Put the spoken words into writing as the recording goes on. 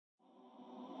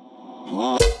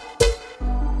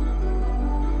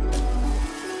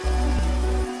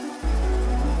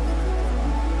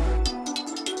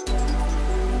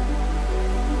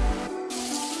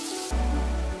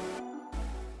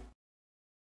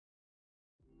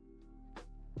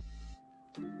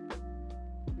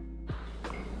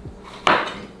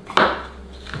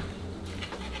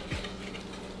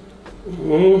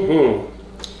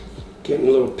Getting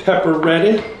a little pepper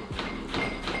ready.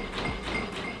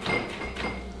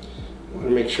 Want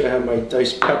to make sure I have my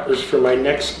diced peppers for my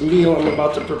next meal I'm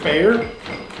about to prepare.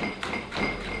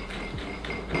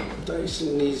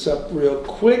 Dicing these up real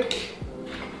quick.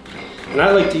 And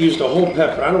I like to use the whole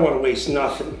pepper. I don't want to waste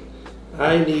nothing.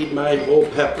 I need my whole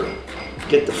pepper.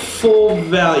 Get the full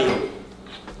value.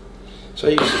 So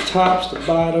I use the tops, the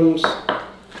bottoms.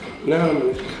 Now I'm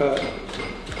going to cut.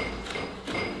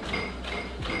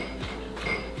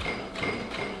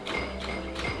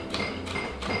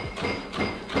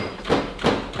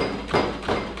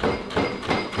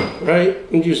 Right,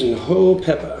 I'm using the whole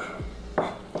pepper.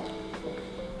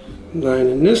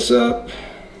 Lining this up.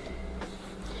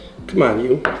 Come on,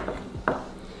 you.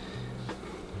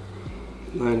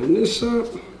 Lining this up.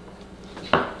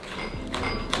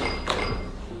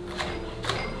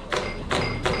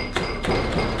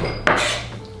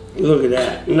 Look at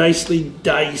that, nicely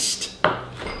diced.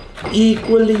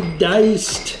 Equally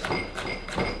diced.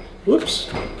 Whoops.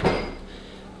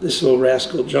 This little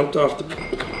rascal jumped off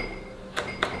the...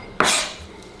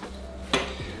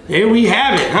 Here we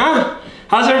have it, huh?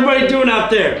 How's everybody doing out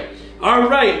there? All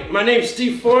right, my name's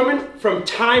Steve Foreman from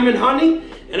Time and Honey,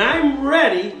 and I'm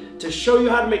ready to show you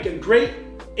how to make a great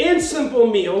and simple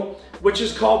meal, which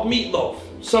is called meatloaf.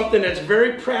 Something that's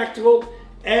very practical.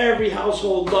 Every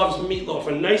household loves meatloaf.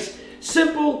 A nice,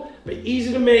 simple, but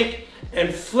easy to make and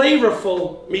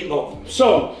flavorful meatloaf.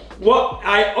 So, what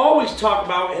I always talk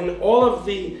about in all of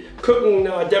the cooking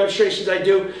demonstrations I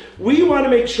do, we want to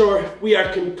make sure we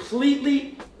are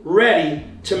completely ready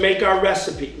to make our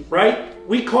recipe, right?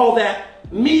 We call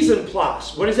that mise en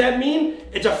place. What does that mean?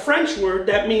 It's a French word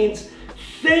that means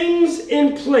things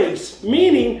in place,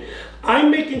 meaning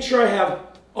I'm making sure I have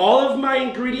all of my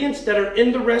ingredients that are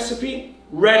in the recipe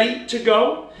ready to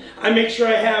go. I make sure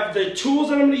I have the tools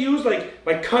that I'm going to use, like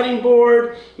my cutting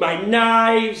board, my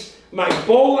knives, my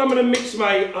bowl I'm going to mix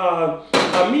my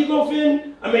meatloaf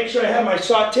in. I make sure I have my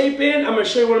saute pan. I'm going to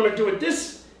show you what I'm going to do with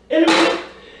this in a minute.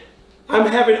 I'm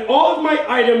having all of my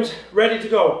items ready to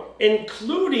go,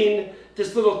 including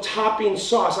this little topping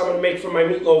sauce I'm going to make for my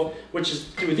meatloaf, which is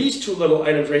through these two little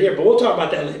items right here, but we'll talk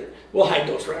about that later. We'll hide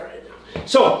those right now.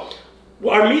 So,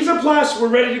 our mise en place, we're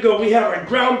ready to go. We have our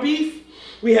ground beef,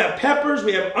 we have peppers,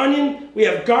 we have onion, we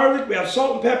have garlic, we have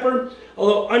salt and pepper, a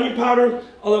little onion powder,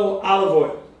 a little olive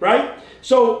oil, right?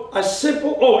 So, a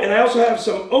simple, oh, and I also have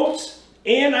some oats,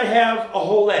 and I have a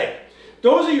whole egg.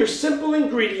 Those are your simple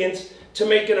ingredients to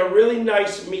make it a really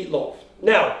nice meatloaf.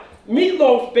 Now,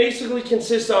 meatloaf basically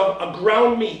consists of a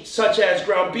ground meat, such as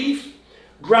ground beef,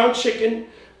 ground chicken,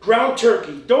 ground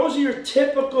turkey. Those are your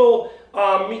typical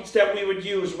meats that we would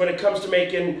use when it comes to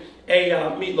making a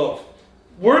meatloaf.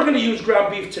 We're going to use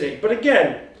ground beef today, but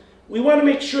again, we want to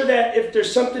make sure that if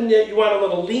there's something that you want a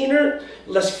little leaner,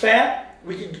 less fat,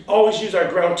 we can always use our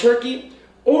ground turkey,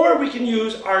 or we can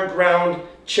use our ground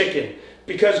chicken.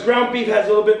 Because ground beef has a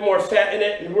little bit more fat in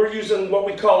it, and we're using what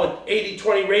we call an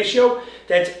 80-20 ratio.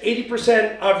 That's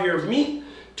 80% of your meat,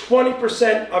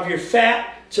 20% of your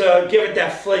fat to give it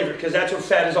that flavor, because that's what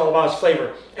fat is all about, is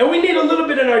flavor. And we need a little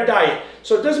bit in our diet.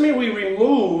 So it doesn't mean we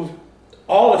remove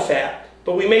all the fat,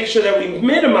 but we make sure that we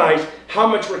minimize how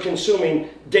much we're consuming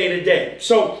day to day.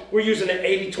 So we're using an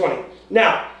 80-20.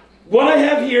 Now, what I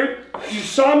have here, you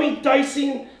saw me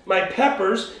dicing my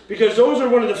peppers, because those are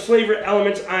one of the flavor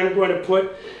elements I'm going to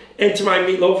put into my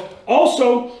meatloaf.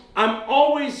 Also, I'm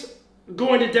always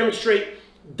going to demonstrate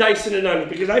dicing an onion,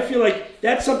 because I feel like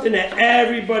that's something that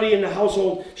everybody in the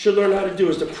household should learn how to do,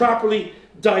 is to properly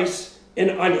dice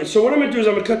an onion. So what I'm going to do is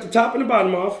I'm going to cut the top and the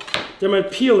bottom off. Then I'm going to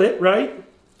peel it, right?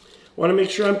 Want to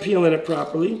make sure I'm peeling it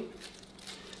properly.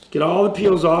 Get all the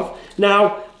peels off.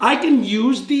 Now, I can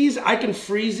use these, I can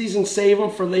freeze these and save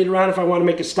them for later on if I want to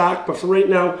make a stock, but for right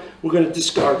now, we're going to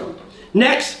discard them.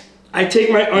 Next, I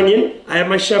take my onion, I have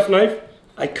my chef knife,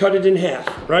 I cut it in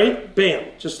half, right?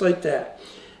 Bam, just like that.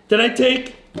 Then I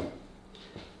take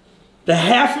the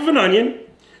half of an onion,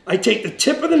 I take the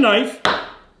tip of the knife,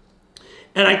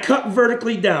 and I cut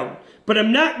vertically down. But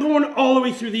I'm not going all the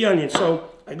way through the onion, so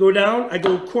I go down, I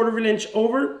go 1/4 of an inch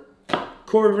over,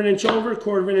 1/4 of an inch over,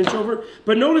 1/4 of an inch over.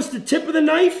 But notice the tip of the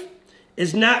knife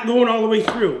is not going all the way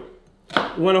through.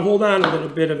 You want to hold on a little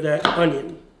bit of that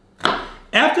onion.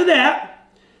 After that,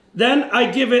 Then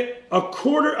I give it a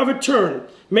quarter of a turn.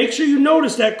 Make sure you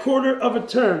notice that quarter of a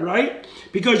turn, right?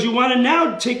 Because you want to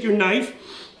now take your knife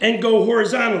and go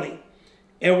horizontally.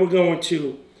 And we're going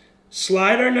to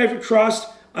slide our knife across,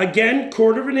 again,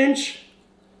 quarter of an inch,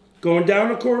 going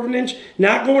down a quarter of an inch,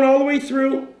 not going all the way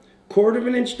through, quarter of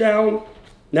an inch down,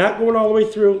 not going all the way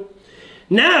through.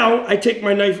 Now I take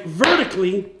my knife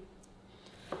vertically.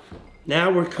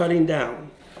 Now we're cutting down.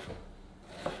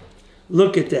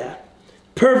 Look at that.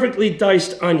 Perfectly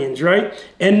diced onions, right?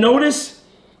 And notice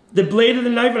the blade of the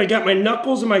knife, and I got my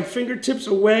knuckles and my fingertips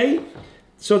away,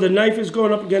 so the knife is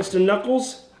going up against the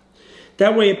knuckles.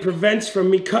 That way it prevents from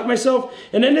me cutting myself.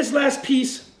 And then this last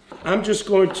piece, I'm just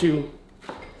going to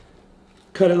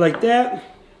cut it like that,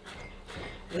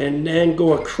 and then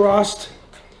go across.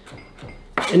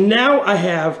 And now I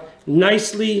have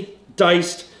nicely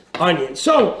diced onions.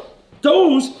 So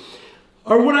those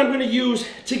are what I'm going to use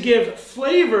to give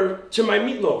flavor to my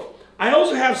meatloaf. I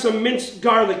also have some minced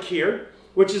garlic here,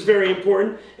 which is very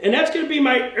important, and that's going to be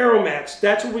my aromats.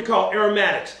 That's what we call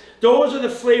aromatics. Those are the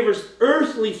flavors,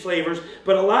 earthly flavors,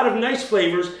 but a lot of nice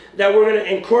flavors that we're going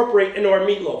to incorporate into our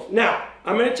meatloaf. Now,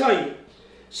 I'm going to tell you,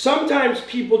 sometimes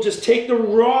people just take the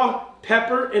raw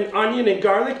pepper and onion and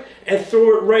garlic and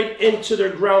throw it right into their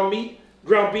ground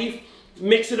beef,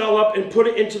 mix it all up and put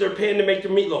it into their pan to make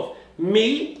their meatloaf.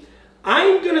 Me,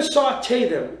 I'm going to saute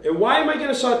them. And why am I going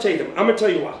to saute them? I'm going to tell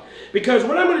you why. Because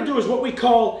what I'm going to do is what we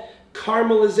call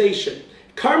caramelization.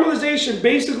 Caramelization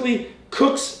basically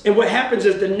cooks, and what happens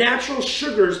is the natural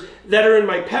sugars that are in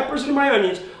my peppers and my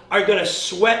onions are going to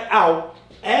sweat out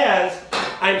as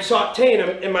I'm sauteing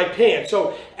them in my pan.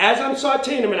 So as I'm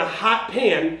sauteing them in a hot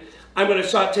pan, I'm going to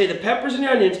saute the peppers and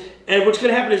the onions, and what's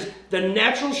going to happen is the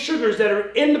natural sugars that are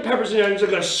in the peppers and the onions are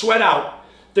going to sweat out.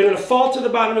 They're going to fall to the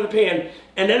bottom of the pan,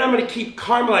 and then I'm going to keep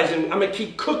caramelizing. I'm going to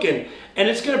keep cooking, and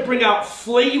it's going to bring out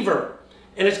flavor,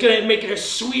 and it's going to make it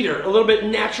sweeter, a little bit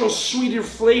natural, sweeter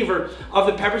flavor of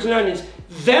the peppers and onions.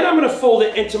 Then I'm going to fold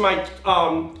it into my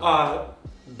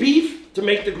beef to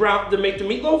make the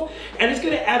meatloaf, and it's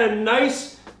going to add a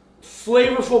nice,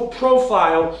 flavorful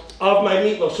profile of my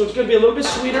meatloaf. So it's going to be a little bit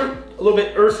sweeter, a little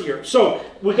bit earthier. So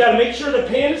we got to make sure the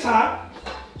pan is hot.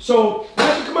 So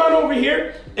let's come on over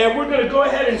here, and we're going to go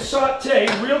ahead and saute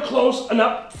real close and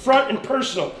up front and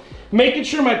personal. Making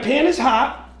sure my pan is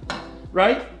hot,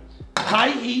 right? High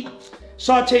heat,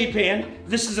 saute pan.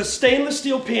 This is a stainless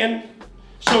steel pan,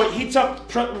 so it heats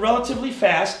up relatively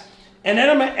fast. And then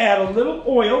I'm going to add a little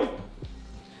oil,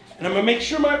 and I'm going to make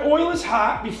sure my oil is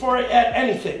hot before I add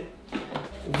anything.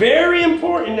 Very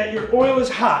important that your oil is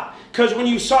hot, because when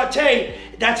you saute,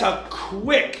 that is a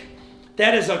quick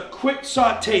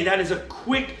saute. That is a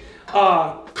quick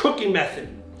cooking method.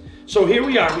 So here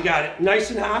we are. We got it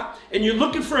nice and hot. And you're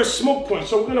looking for a smoke point.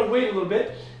 So we're going to wait a little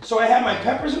bit. So I have my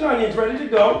peppers and onions ready to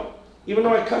go. Even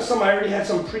though I cut some, I already had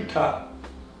some pre-cut.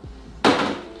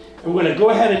 And we're going to go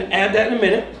ahead and add that in a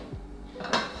minute.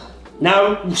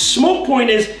 Now, smoke point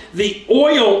is the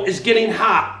oil is getting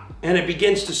hot and it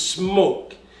begins to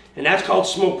smoke. And that's called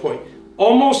smoke point.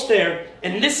 Almost there.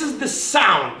 And this is the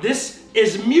sound. This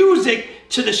is music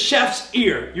to the chef's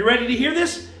ear. You ready to hear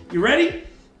this? You ready?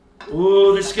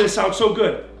 Ooh, this is going to sound so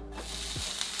good.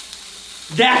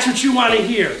 That's what you want to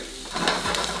hear.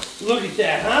 Look at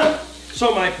that, huh?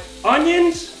 So my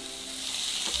onions,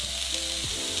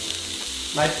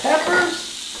 my peppers,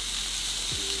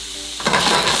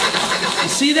 you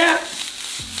see that?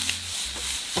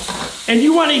 And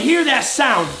you want to hear that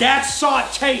sound. That's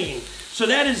sauteing. So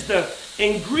that is the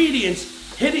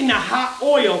ingredients hitting the hot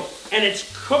oil, and it's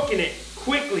cooking it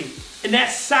quickly. And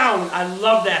that sound, I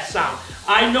love that sound.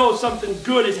 I know something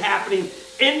good is happening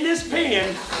in this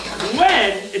pan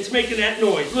when it's making that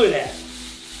noise. Look at that.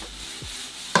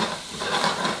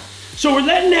 So we're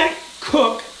letting that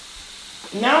cook.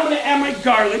 Now I'm going to add my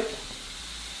garlic.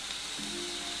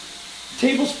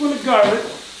 Tablespoon of garlic.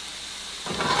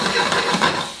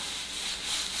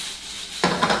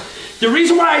 The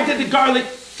reason why I did the garlic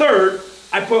third,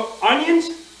 I put onions,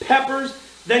 peppers,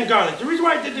 then garlic. The reason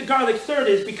why I did the garlic third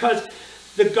is because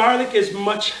the garlic is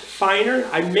much finer.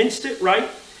 I minced it, right?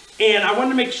 And I wanted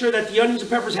to make sure that the onions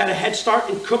and peppers had a head start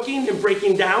in cooking and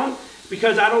breaking down,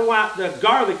 because I don't want the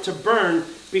garlic to burn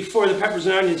before the peppers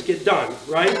and onions get done,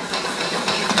 right?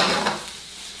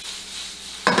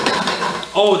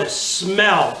 Oh, the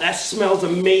smell. That smells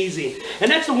amazing.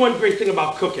 And that's the one great thing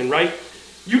about cooking, right?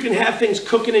 You can have things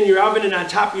cooking in your oven and on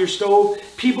top of your stove.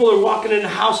 People are walking in the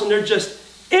house and they're just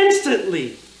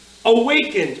instantly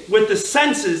awakened with the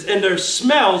senses and their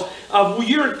smells of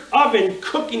your oven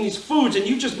cooking these foods, and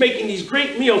you just making these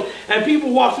great meals, and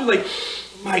people walk through like,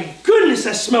 My goodness,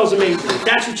 that smells amazing.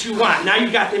 That's what you want. Now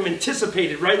you got them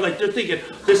anticipated, right? Like they're thinking,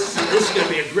 this is gonna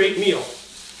be a great meal.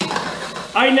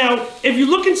 All right, now, if you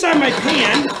look inside my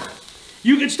pan,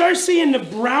 you can start seeing the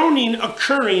browning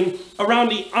occurring around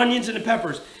the onions and the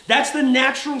peppers. That's the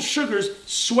natural sugars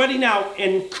sweating out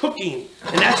and cooking,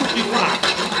 and that's what we want.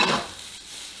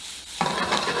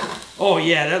 Oh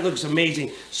yeah, that looks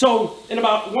amazing. So in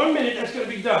about 1 minute, that's gonna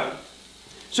be done.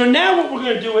 So now what we're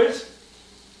gonna do is,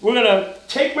 we're gonna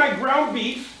take my ground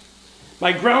beef,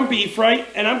 right,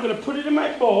 and I'm gonna put it in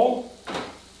my bowl.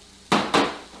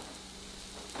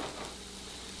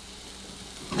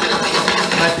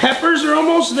 My peppers are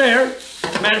almost there.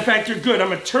 Matter of fact, they're good. I'm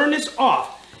gonna turn this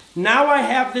off. Now I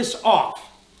have this off.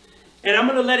 And I'm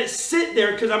gonna let it sit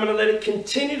there because I'm gonna let it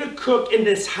continue to cook in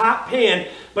this hot pan,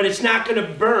 but it's not gonna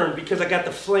burn because I got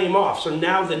the flame off. So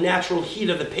now the natural heat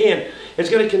of the pan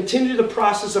is gonna continue the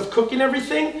process of cooking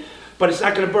everything, but it's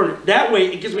not gonna burn it. That way,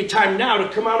 it gives me time now to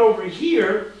come out over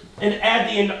here and add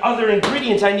the other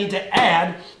ingredients I need to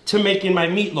add to making my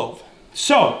meatloaf.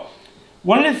 So,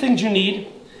 one of the things you need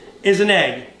is an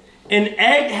egg. An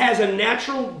egg has a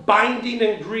natural binding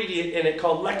ingredient in it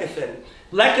called lecithin.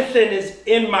 Lecithin is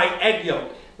in my egg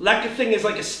yolk. Lecithin is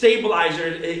like a stabilizer.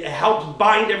 It helps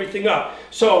bind everything up.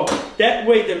 So that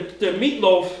way the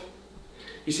meatloaf,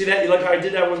 you see that? You like how I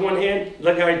did that with one hand? You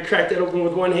like how I cracked that open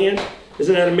with one hand?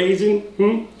 Isn't that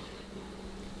amazing?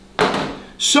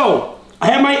 So I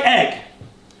have my egg.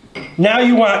 Now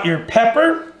you want your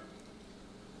pepper.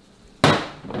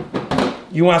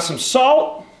 You want some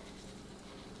salt.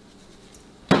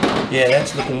 Yeah,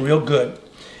 that's looking real good.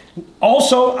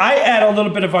 Also, I add a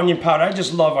little bit of onion powder. I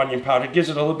just love onion powder. It gives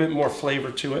it a little bit more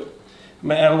flavor to it. I'm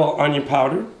gonna add a little onion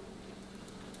powder.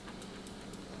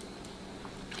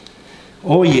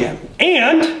 Oh yeah.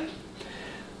 And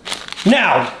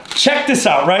now, check this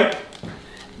out, right?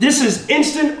 This is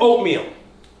instant oatmeal.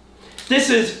 This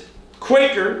is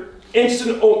Quaker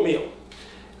instant oatmeal.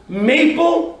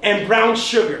 Maple and brown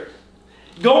sugar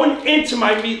going into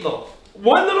my meatloaf.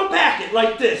 One little packet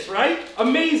like this, right?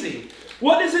 Amazing.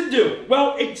 What does it do?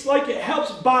 Well, it's like it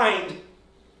helps bind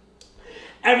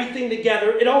everything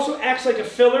together. It also acts like a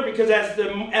filler because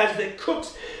as it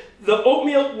cooks, the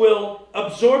oatmeal will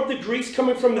absorb the grease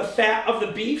coming from the fat of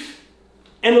the beef,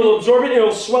 and it'll absorb it and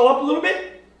it'll swell up a little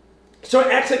bit. So it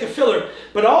acts like a filler,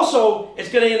 but also it's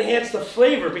going to enhance the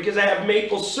flavor because I have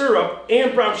maple syrup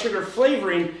and brown sugar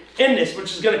flavoring in this,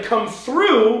 which is going to come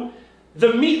through the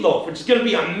meatloaf, which is going to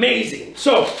be amazing.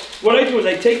 So what I do is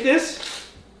I take this,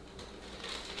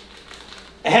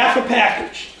 a half a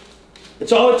package.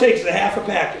 That's all it takes, is a half a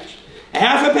package. A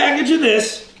half a package of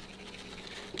this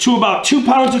to about 2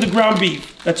 pounds of the ground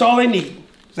beef. That's all I need.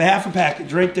 It's a half a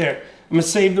package right there. I'm going to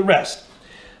save the rest.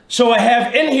 So I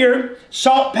have in here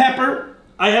salt, pepper.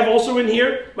 I have also in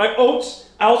here my oats.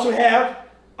 I also have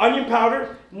onion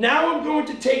powder. Now I'm going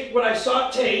to take what I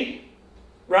sauteed,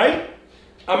 right?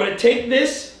 I'm going to take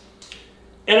this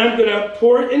and I'm going to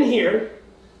pour it in here.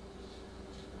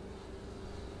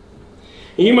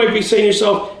 And you might be saying to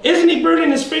yourself, isn't he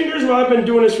burning his fingers? Well, I've been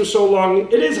doing this for so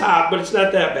long. It is hot, but it's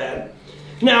not that bad.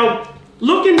 Now,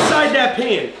 look inside that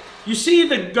pan. You see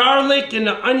the garlic and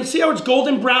the onion, see how it's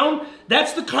golden brown?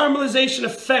 That's the caramelization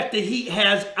effect the heat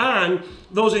has on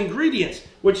those ingredients,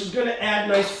 which is going to add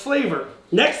nice flavor.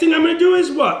 Next thing I'm going to do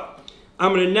is what?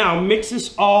 I'm going to now mix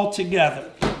this all together.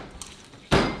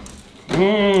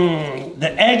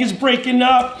 The egg is breaking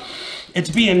up. It's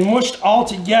being mushed all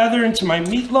together into my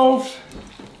meatloaf.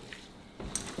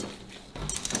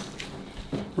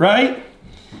 Right?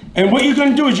 And what you're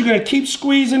going to do is you're going to keep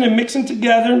squeezing and mixing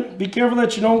together. Be careful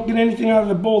that you don't get anything out of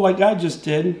the bowl like I just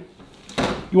did.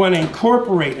 You want to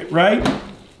incorporate it, right?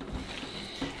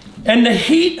 And the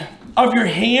heat of your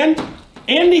hand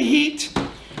and the heat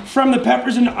from the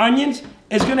peppers and the onions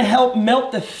is going to help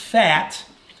melt the fat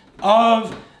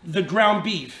of the ground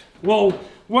beef. Well,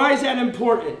 why is that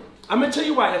important? I'm going to tell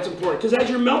you why that's important. Because as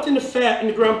you're melting the fat in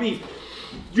the ground beef,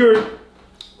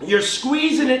 you're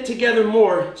squeezing it together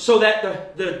more so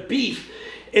that the beef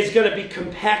is going to be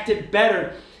compacted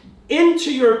better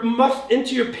into your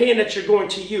pan that you're going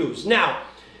to use. Now,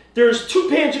 there's 2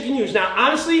 pans you can use. Now,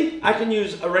 honestly, I can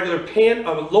use a regular pan,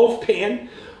 a loaf pan,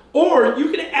 or you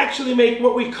can actually make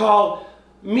what we call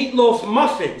meatloaf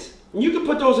muffins. And you can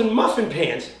put those in muffin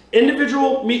pans.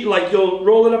 Individual meat, like you'll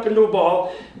roll it up into a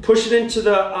ball, push it into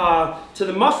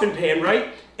the muffin pan,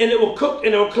 right? And it will cook,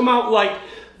 and it will come out like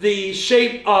the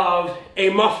shape of a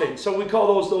muffin. So we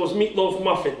call those meatloaf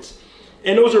muffins.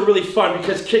 And those are really fun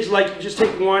because kids like just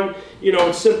take one, you know,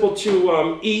 it's simple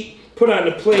to eat, put on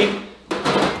the plate.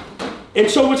 And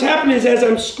so what's happening is as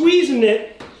I'm squeezing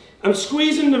it, I'm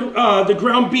squeezing the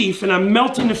ground beef and I'm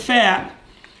melting the fat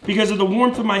because of the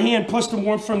warmth of my hand plus the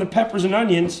warmth from the peppers and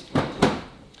onions.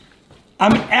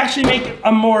 I'm actually making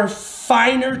a more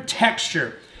finer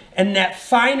texture. And that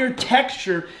finer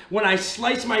texture, when I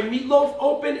slice my meatloaf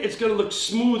open, it's gonna look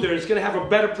smoother. It's gonna have a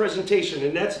better presentation.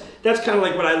 And that's kind of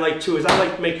like what I like too, is I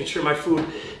like making sure my food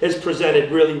is presented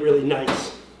really, really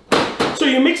nice. So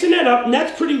you're mixing that up and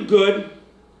that's pretty good.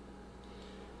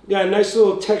 Got a nice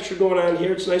little texture going on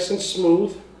here. It's nice and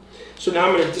smooth. So now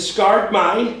I'm gonna discard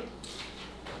my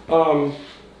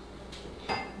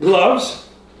gloves,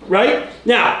 right?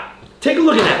 Now, take a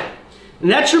look at that.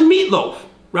 And that's your meatloaf,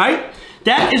 right?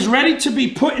 That is ready to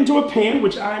be put into a pan,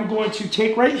 which I'm going to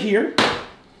take right here.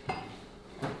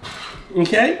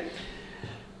 Okay?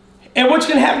 And what's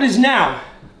going to happen is now,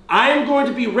 I am going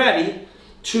to be ready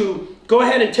to go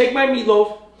ahead and take my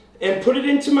meatloaf and put it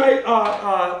into my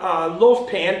loaf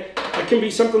pan. It can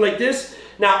be something like this.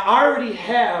 Now, I already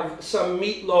have some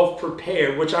meatloaf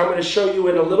prepared, which I'm going to show you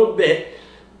in a little bit.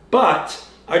 But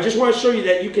I just want to show you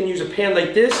that you can use a pan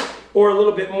like this, or a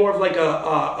little bit more of like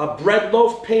a bread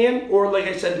loaf pan, or like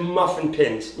I said, muffin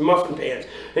pans.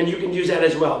 And you can use that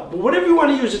as well. But whatever you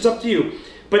want to use, it's up to you.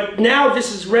 But now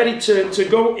this is ready to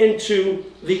go into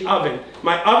the oven.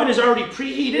 My oven is already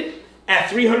preheated at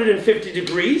 350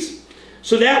 degrees.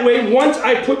 So that way, once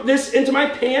I put this into my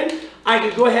pan, I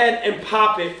can go ahead and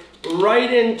pop it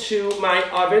right into my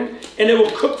oven, and it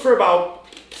will cook for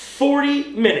about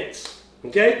 40 minutes.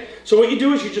 Okay? So what you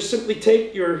do is you just simply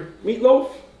take your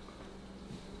meatloaf.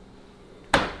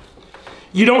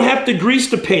 You don't have to grease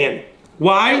the pan.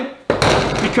 Why?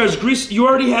 Because you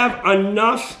already have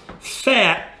enough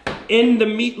fat in the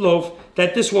meatloaf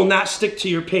that this will not stick to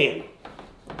your pan.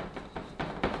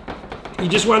 You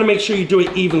just want to make sure you do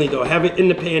it evenly though. Have it in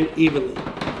the pan evenly.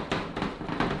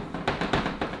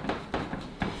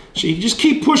 So you just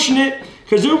keep pushing it,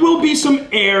 because there will be some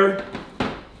air.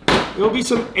 There will be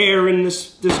some air in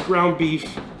this ground beef.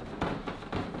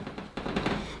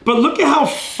 But look at how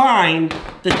fine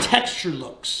the texture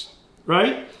looks,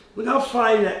 right? Look how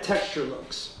fine that texture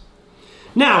looks.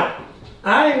 Now,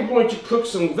 I am going to cook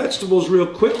some vegetables real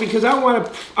quick because I'm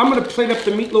gonna plate up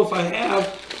the meatloaf I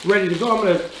have ready to go. I'm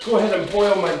gonna go ahead and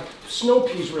boil my snow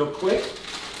peas real quick.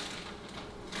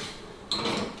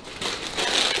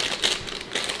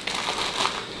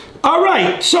 All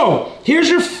right, so here's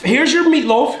your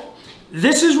meatloaf.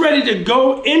 This is ready to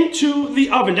go into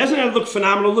the oven. Doesn't that look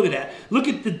phenomenal? Look at that. Look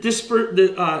at the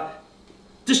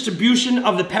distribution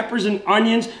of the peppers and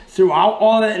onions throughout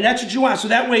all that, and that's what you want. So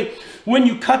that way, when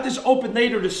you cut this open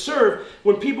later to serve,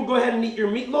 when people go ahead and eat your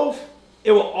meatloaf,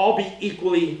 it will all be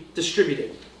equally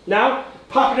distributed. Now,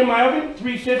 pop it in my oven,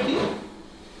 350.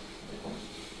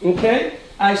 Okay,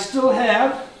 I still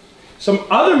have some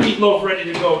other meatloaf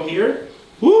ready to go here.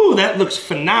 Ooh, that looks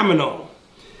phenomenal.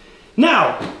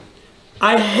 Now,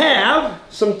 I have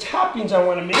some toppings I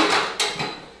want to make.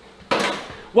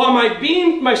 While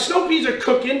my snow peas are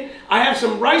cooking, I have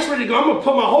some rice ready to go. I'm going to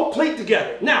put my whole plate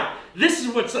together. Now, this is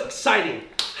what's exciting.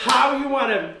 How you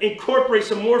want to incorporate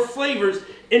some more flavors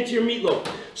into your meatloaf.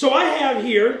 So I have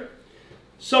here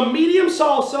some medium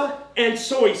salsa and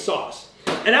soy sauce.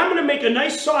 And I'm going to make a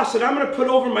nice sauce that I'm going to put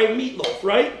over my meatloaf,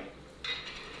 right?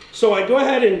 So I go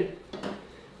ahead and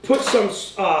put some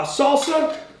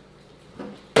salsa.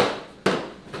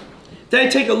 Then I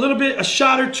take a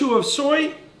shot or two of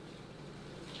soy.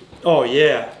 Oh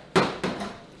yeah.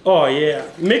 Oh yeah.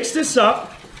 Mix this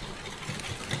up.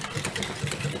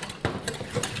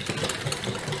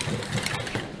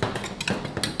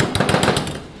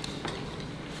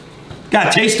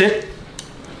 Gotta taste it.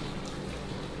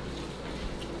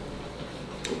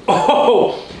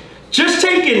 Oh, just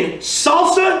taking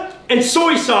salsa and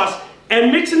soy sauce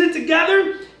and mixing it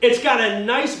together, it's got a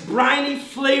nice briny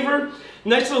flavor.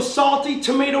 Nice little salty,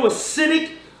 tomato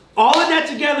acidic, all of that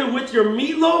together with your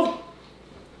meatloaf.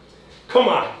 Come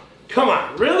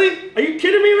on, really? Are you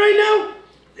kidding me right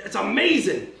now? It's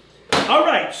amazing. All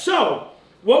right, so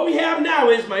what we have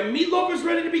now is my meatloaf is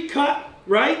ready to be cut,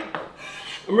 right?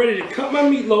 I'm ready to cut my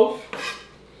meatloaf.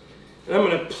 And I'm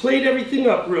gonna plate everything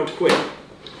up real quick.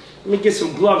 Let me get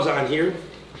some gloves on here.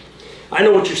 I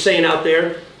know what you're saying out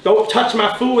there. Don't touch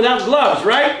my food without gloves,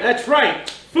 right? That's right,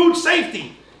 food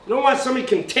safety. You don't want somebody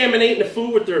contaminating the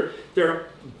food with their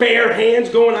bare hands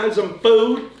going on some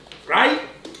food, right?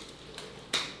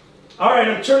 All right,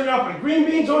 I'm turning off my green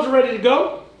beans. Those are ready to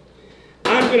go.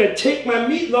 I'm going to take my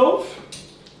meatloaf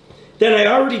that I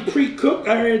already pre-cooked.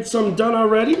 I had some done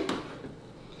already.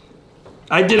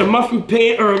 I did a muffin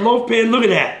pan or a loaf pan. Look at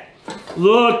that.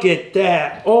 Look at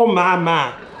that. Oh,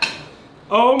 my.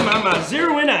 Oh, my.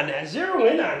 Zero in on that. Zero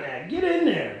in on that. Get in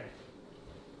there.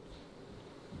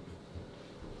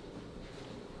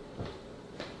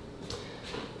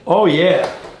 Oh yeah.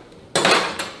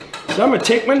 So I'm gonna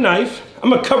take my knife. I'm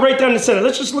gonna cut right down the center.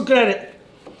 Let's just look at it.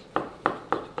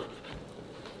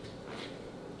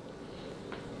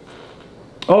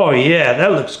 Oh yeah,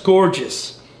 that looks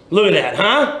gorgeous. Look at that,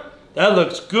 huh? That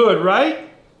looks good, right?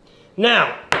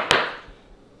 Now,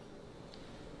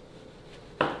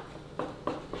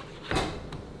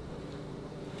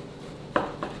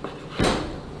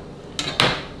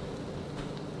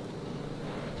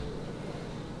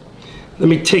 let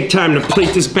me take time to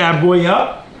plate this bad boy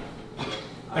up.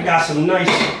 I got some nice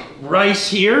rice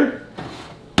here.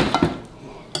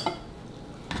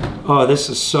 Oh, this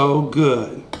is so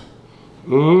good.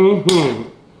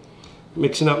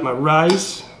 Mixing up my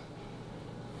rice.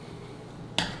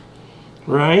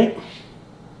 Right?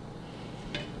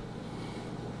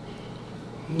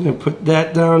 I'm gonna put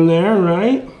that down there,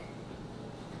 right?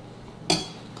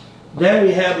 Then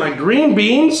we have my green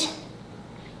beans.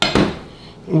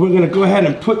 And we're gonna go ahead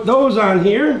and put those on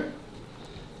here,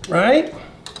 right?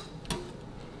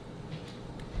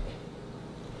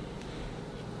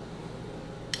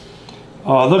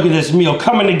 Oh, look at this meal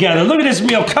coming together. Look at this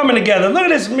meal coming together. Look at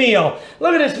this meal.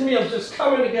 Look at this meal just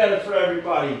coming together for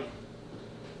everybody.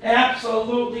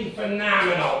 Absolutely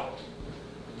phenomenal.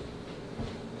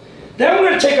 Then we're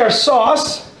gonna take our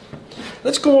sauce.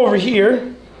 Let's go over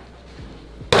here.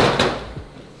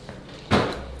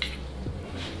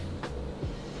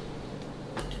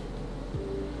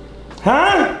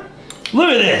 Huh? Look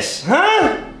at this,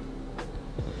 huh?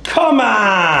 Come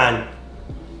on.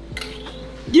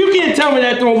 You can't tell me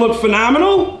that don't look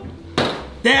phenomenal.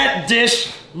 That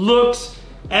dish looks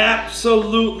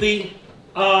absolutely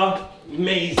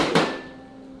amazing.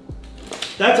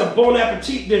 That's a bon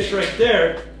appetit dish right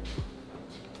there.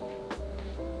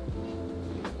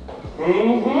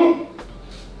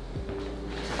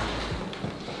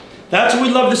 That's what we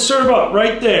love to serve up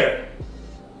right there.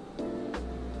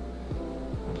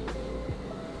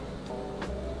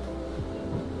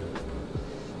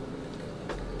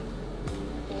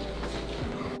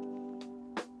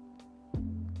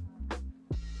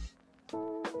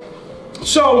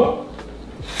 So,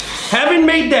 having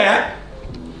made that,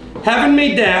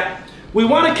 we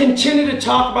want to continue to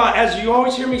talk about, as you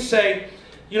always hear me say,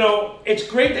 you know, it's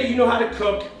great that you know how to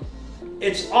cook.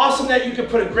 It's awesome that you can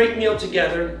put a great meal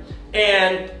together.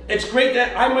 And it's great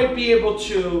that I might be able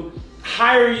to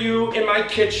hire you in my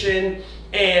kitchen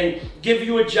and give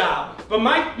you a job. But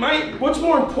what's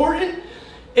more important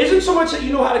isn't so much that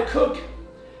you know how to cook,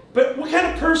 but what kind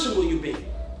of person will you be?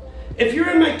 If you're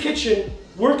in my kitchen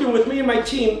working with me and my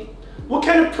team, what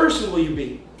kind of person will you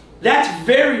be? That's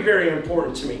very, very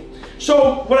important to me.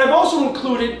 So what I've also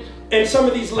included in some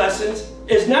of these lessons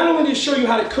is not only to show you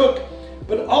how to cook,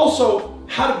 but also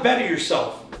how to better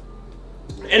yourself.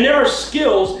 And there are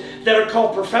skills that are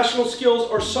called professional skills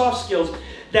or soft skills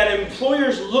that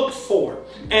employers look for.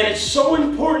 And it's so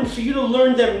important for you to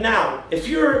learn them now. If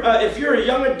you're a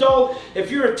young adult,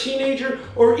 if you're a teenager,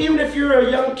 or even if you're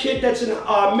a young kid that's in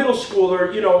middle school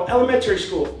or elementary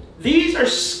school, these are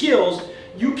skills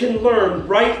you can learn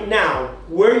right now,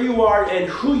 where you are and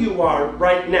who you are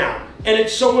right now. And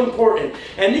it's so important.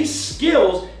 And these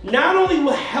skills not only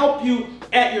will help you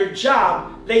at your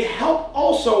job, they help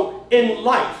also in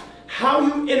life. How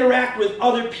you interact with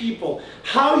other people,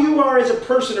 how you are as a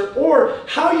person, or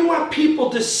how you want people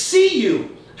to see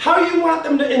you, how you want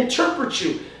them to interpret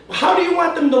you, how do you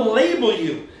want them to label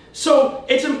you. So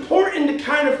it's important the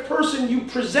kind of person you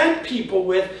present people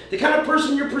with, the kind of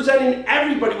person you're presenting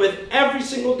everybody with every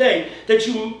single day, that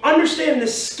you understand the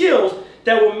skills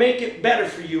that will make it better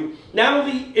for you, not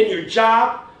only in your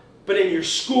job, but in your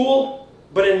school,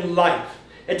 but in life.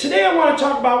 And today I want to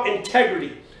talk about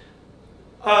integrity.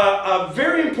 A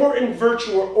very important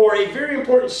virtue or a very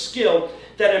important skill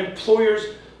that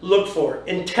employers look for.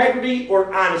 Integrity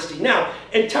or honesty. Now,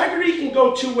 integrity can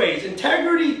go two ways.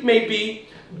 Integrity may be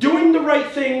doing the right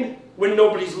thing when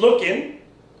nobody's looking,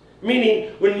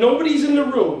 meaning when nobody's in the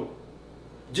room,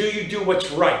 do you do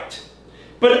what's right?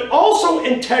 But also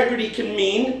integrity can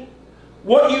mean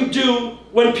what you do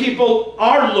when people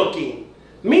are looking,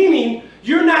 meaning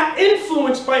you're not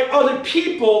influenced by other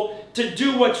people to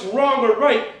do what's wrong or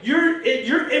right. You're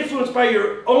influenced by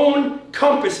your own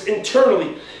compass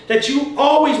internally, that you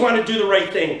always want to do the right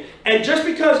thing. And just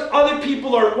because other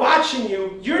people are watching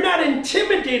you, you're not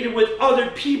intimidated with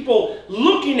other people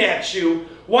looking at you,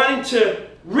 wanting to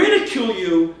ridicule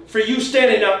you for you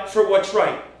standing up for what's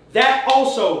right. That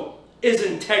also is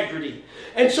integrity.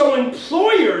 And so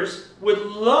employers would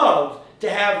love to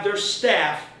have their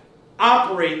staff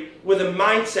operate with a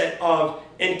mindset of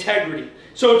integrity.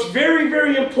 So it's very,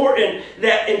 very important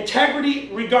that integrity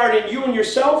regarding you and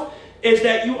yourself is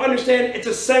that you understand it's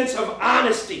a sense of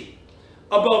honesty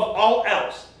above all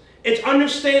else. It's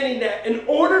understanding that in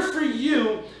order for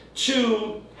you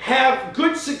to have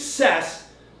good success,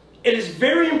 it is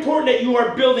very important that you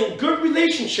are building good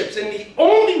relationships, and the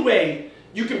only way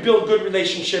you can build good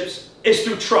relationships is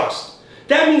through trust.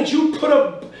 That means you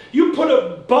put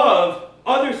above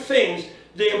other things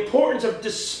the importance of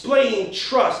displaying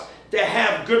trust to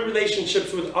have good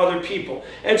relationships with other people.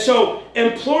 And so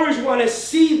employers want to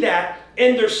see that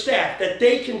in their staff, that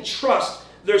they can trust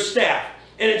their staff.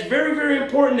 And it's very, very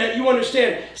important that you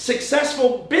understand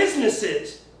successful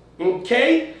businesses,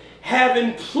 okay, have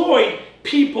employed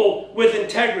people with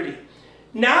integrity.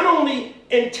 Not only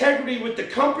integrity with the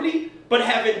company, but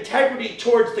have integrity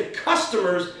towards the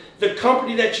customers the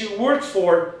company that you work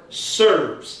for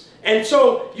serves. And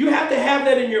so you have to have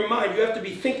that in your mind. You have to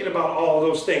be thinking about all of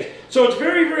those things. So it's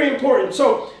very, very important.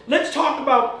 So let's talk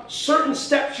about certain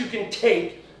steps you can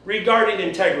take regarding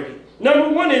integrity. Number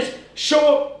one is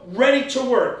show up ready to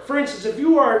work. For instance, if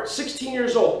you are 16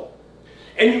 years old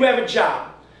and you have a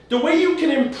job, the way you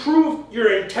can improve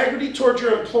your integrity towards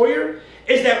your employer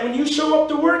is that when you show up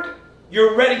to work,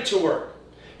 you're ready to work.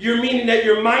 You're meaning that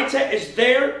your mindset is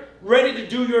there, ready to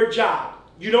do your job.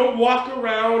 You don't walk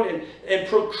around and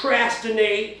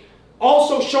procrastinate.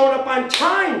 Also, showing up on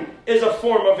time is a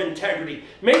form of integrity.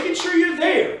 Making sure you're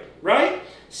there, right?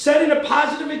 Setting a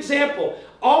positive example.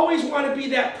 Always want to be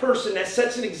that person that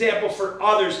sets an example for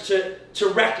others to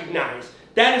recognize.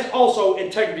 That is also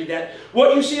integrity. That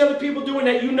what you see other people doing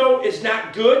that you know is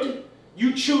not good,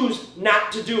 you choose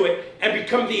not to do it and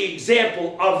become the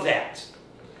example of that.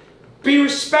 Be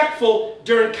respectful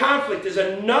during conflict is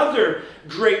another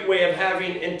great way of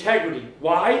having integrity.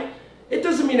 Why? It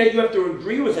doesn't mean that you have to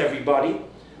agree with everybody,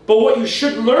 but what you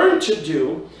should learn to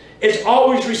do is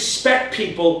always respect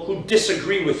people who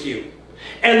disagree with you.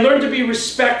 And learn to be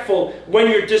respectful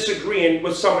when you're disagreeing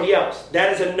with somebody else.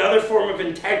 That is another form of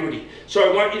integrity. So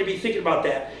I want you to be thinking about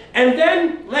that. And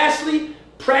then, lastly,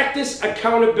 practice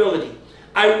accountability.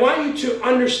 I want you to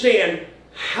understand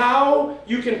how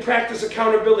you can practice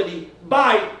accountability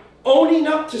by owning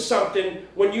up to something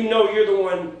when you know you're the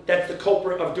one that's the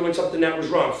culprit of doing something that was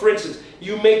wrong. For instance,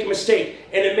 you make a mistake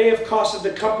and it may have costed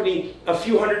the company a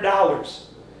few $100s.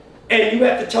 And you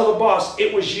have to tell the boss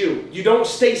it was you. You don't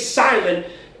stay silent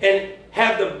and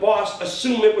have the boss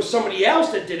assume it was somebody else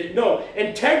that did it. No,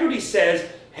 integrity says,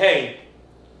 hey,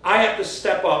 I have to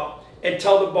step up and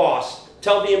tell the boss,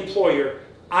 tell the employer,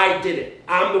 I did it.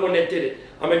 I'm the one that did it.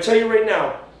 I'm going to tell you right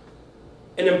now,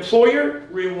 an employer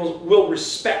will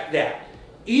respect that.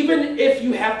 Even if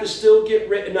you have to still get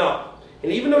written up,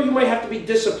 and even though you might have to be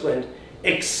disciplined,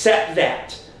 accept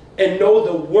that and know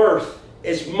the worth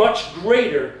is much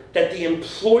greater that the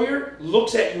employer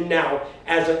looks at you now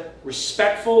as a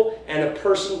respectful and a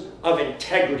person of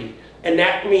integrity. And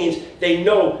that means they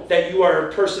know that you are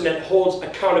a person that holds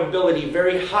accountability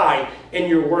very high in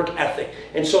your work ethic.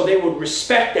 And so they would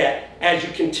respect that as you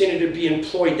continue to be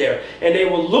employed there. And they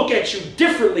will look at you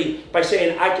differently by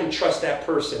saying, I can trust that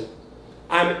person.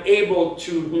 I'm able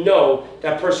to know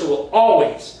that person will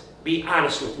always be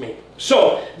honest with me.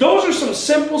 So those are some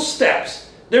simple steps.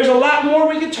 There's a lot more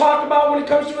we could talk about when it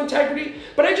comes to integrity,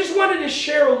 but I just wanted to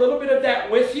share a little bit of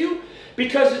that with you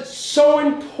because it's so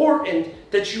important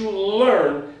that you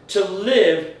learn to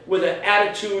live with an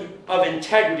attitude of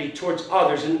integrity towards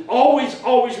others. And always,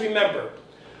 always remember,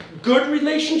 good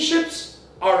relationships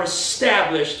are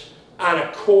established on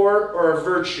a core or a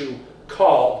virtue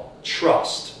called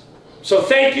trust. So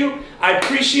thank you. I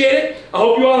appreciate it. I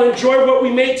hope you all enjoyed what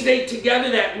we made today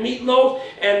together, that meatloaf,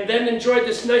 and then enjoyed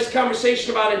this nice conversation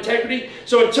about integrity.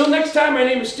 So until next time, my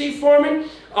name is Steve Foreman,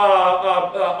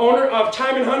 owner of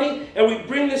Time and Honey, and we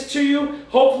bring this to you.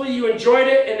 Hopefully you enjoyed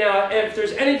it, and if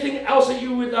there's anything else that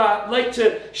you would like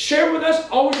to share with us,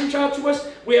 always reach out to us.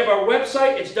 We have our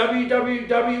website. It's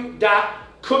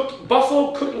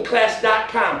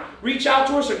www.buffalocookingclass.com. Reach out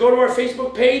to us or go to our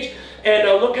Facebook page and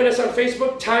look at us on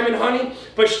Facebook, Time and Honey.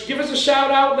 But give us a shout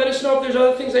out. Let us know if there's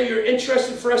other things that you're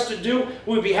interested for us to do.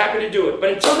 We'd be happy to do it.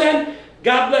 But until then,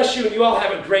 God bless you, and you all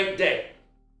have a great day.